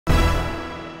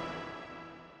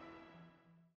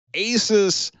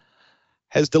Asus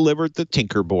has delivered the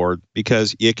Tinker board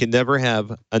because you can never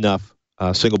have enough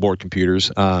single board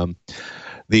computers. The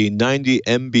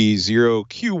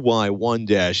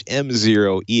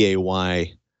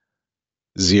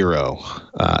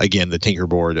 90MB0Q1-M0EAY0. Again, the Tinker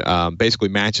board basically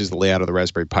matches the layout of the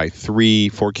Raspberry Pi 3,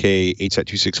 4K,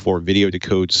 H.264 video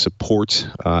decode support,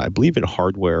 I believe in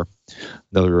hardware.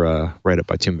 Another write-up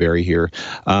by Tim Very here.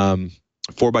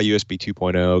 4x USB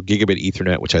 2.0, gigabit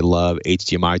Ethernet, which I love,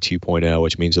 HDMI 2.0,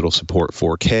 which means it'll support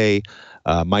 4K,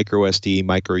 micro SD,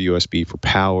 micro USB for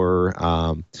power,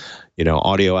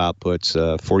 audio outputs,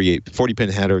 40-pin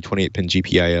header, 28-pin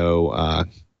GPIO,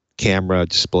 camera,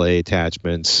 display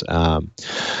attachments,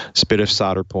 SPDIF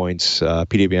solder points,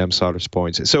 PWM solder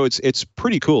points. So it's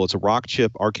pretty cool. It's a Rockchip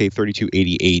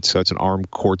RK3288, so it's an ARM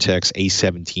Cortex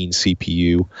A17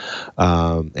 CPU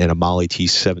and a Mali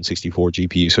T764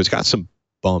 GPU. So it's got some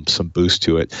bumps, some boost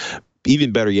to it.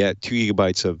 Even better yet, 2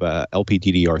 gigabytes of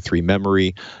LPDDR3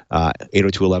 memory,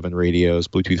 802.11 radios,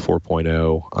 Bluetooth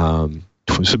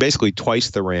 4.0. So basically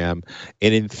twice the RAM,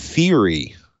 and in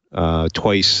theory,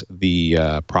 twice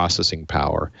the processing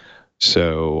power.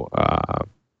 So,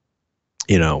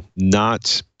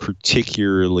 not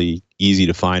particularly easy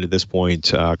to find at this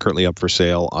point. Currently up for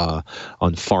sale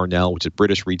on Farnell, which is a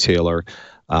British retailer.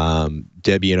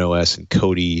 Debian OS and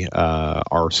Kodi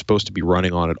are supposed to be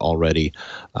running on it already.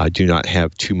 I do not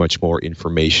have too much more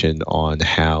information on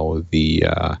how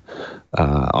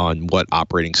on what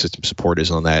operating system support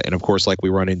is on that. And of course, like we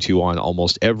run into on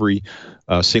almost every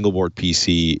single board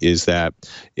PC, is that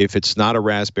if it's not a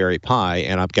Raspberry Pi,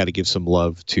 and I've got to give some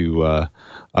love to the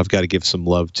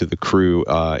crew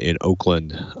in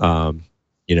Oakland,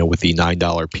 with the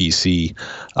 $9 PC.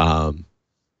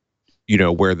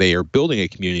 Where they are building a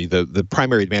community. The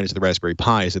primary advantage of the Raspberry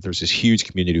Pi is that there's this huge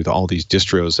community with all these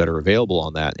distros that are available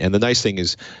on that. And the nice thing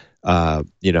is,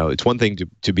 it's one thing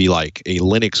to be like a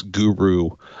Linux guru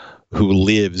who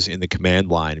lives in the command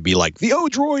line and be like, the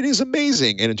Odroid is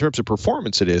amazing. And in terms of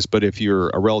performance, it is. But if you're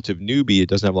a relative newbie, it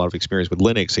doesn't have a lot of experience with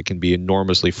Linux, it can be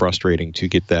enormously frustrating to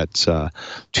get that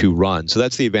to run. So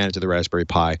that's the advantage of the Raspberry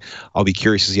Pi. I'll be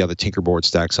curious to see how the Tinker board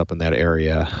stacks up in that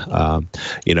area. And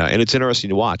it's interesting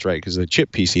to watch, right? Because the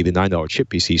chip PC, the $9 chip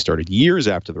PC, started years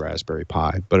after the Raspberry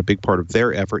Pi. But a big part of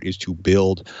their effort is to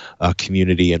build a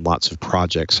community and lots of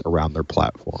projects around their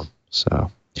platform. So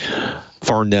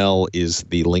Farnell is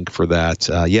the link for that.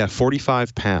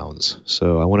 45 pounds.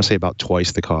 So I want to say about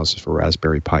twice the cost for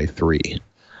Raspberry Pi 3.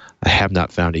 I have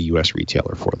not found a U.S.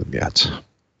 retailer for them yet.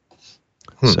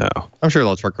 So I'm sure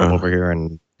they'll truck them over here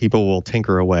and people will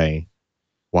tinker away.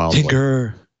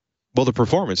 Tinker. Well, the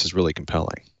performance is really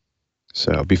compelling.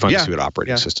 So it'd be fun to see what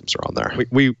operating systems are on there.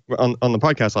 We on the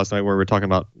podcast last night where we were talking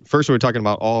about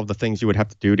all of the things you would have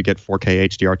to do to get 4K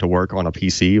HDR to work on a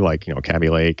PC, like Kaby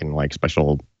Lake and like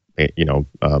special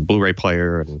Blu-ray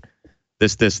player and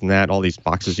this and that, all these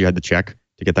boxes you had to check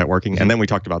to get that working. And then we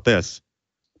talked about this,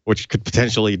 which could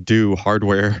potentially do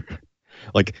hardware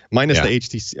like minus the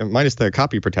HTC, minus the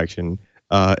copy protection.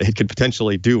 It could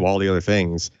potentially do all the other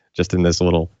things just in this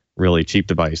little really cheap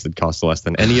device that costs less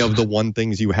than any of the one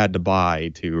things you had to buy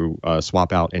to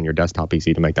swap out in your desktop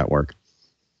PC to make that work.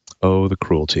 Oh, the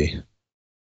cruelty.